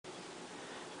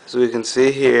As we can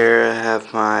see here, I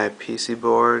have my PC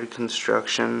board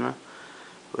construction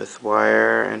with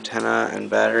wire, antenna, and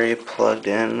battery plugged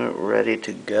in, ready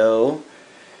to go.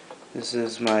 This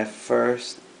is my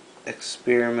first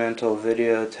experimental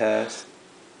video test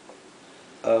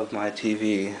of my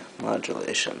TV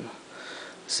modulation.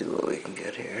 Let's see what we can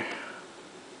get here.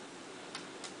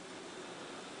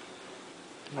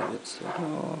 Good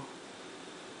signal.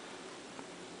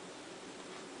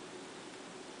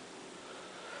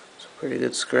 It's pretty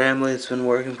good scrambling. It's been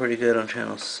working pretty good on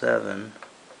channel 7.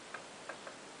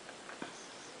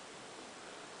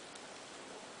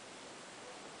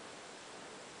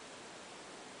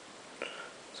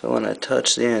 So when I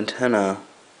touch the antenna,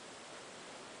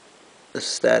 the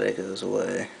static goes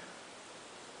away.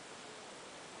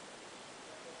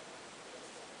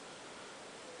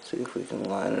 See if we can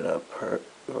line it up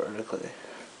vertically.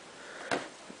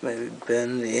 Maybe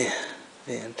bend the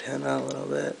antenna a little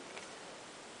bit.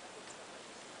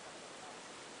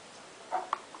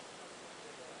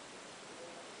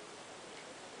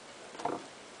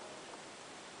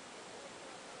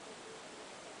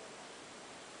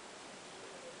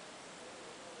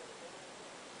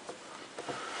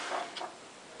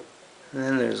 And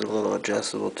then there's a little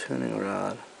adjustable tuning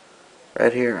rod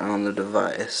right here on the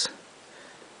device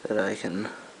that I can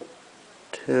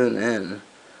tune in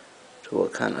to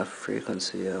what kind of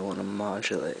frequency I want to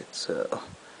modulate. So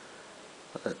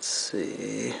let's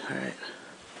see. Alright,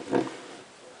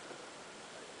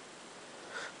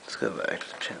 let's go back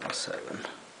to channel 7.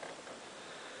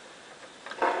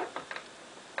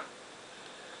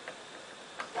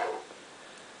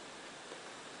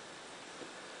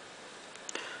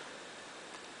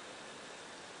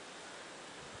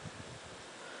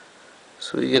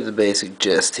 So we get the basic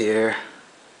gist here.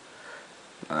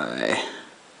 My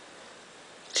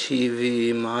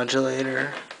TV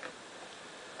modulator.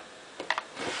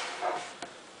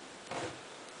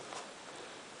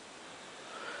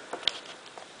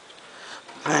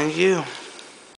 Thank you.